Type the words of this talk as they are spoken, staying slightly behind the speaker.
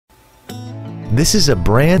This is a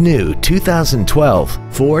brand new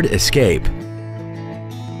 2012 Ford Escape.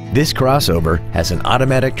 This crossover has an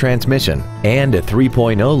automatic transmission and a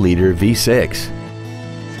 3.0-liter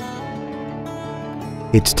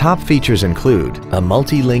V6. Its top features include a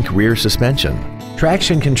multi-link rear suspension,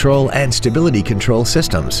 traction control and stability control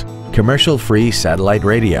systems, commercial-free satellite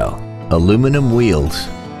radio, aluminum wheels,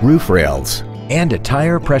 roof rails, and a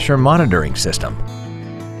tire pressure monitoring system.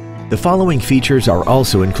 The following features are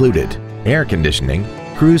also included: air conditioning,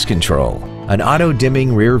 cruise control, an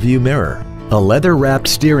auto-dimming rear-view mirror, a leather-wrapped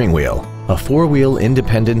steering wheel, a four-wheel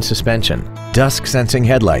independent suspension, dusk-sensing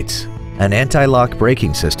headlights, an anti-lock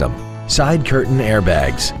braking system, side curtain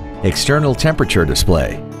airbags, external temperature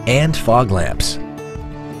display, and fog lamps.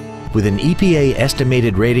 With an EPA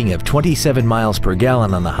estimated rating of 27 miles per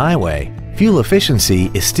gallon on the highway, fuel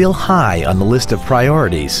efficiency is still high on the list of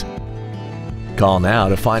priorities. Call now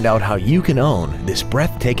to find out how you can own this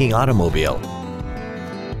breathtaking automobile.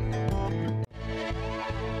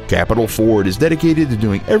 Capital Ford is dedicated to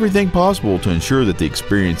doing everything possible to ensure that the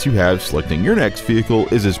experience you have selecting your next vehicle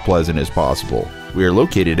is as pleasant as possible. We are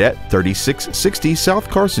located at 3660 South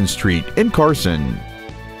Carson Street in Carson.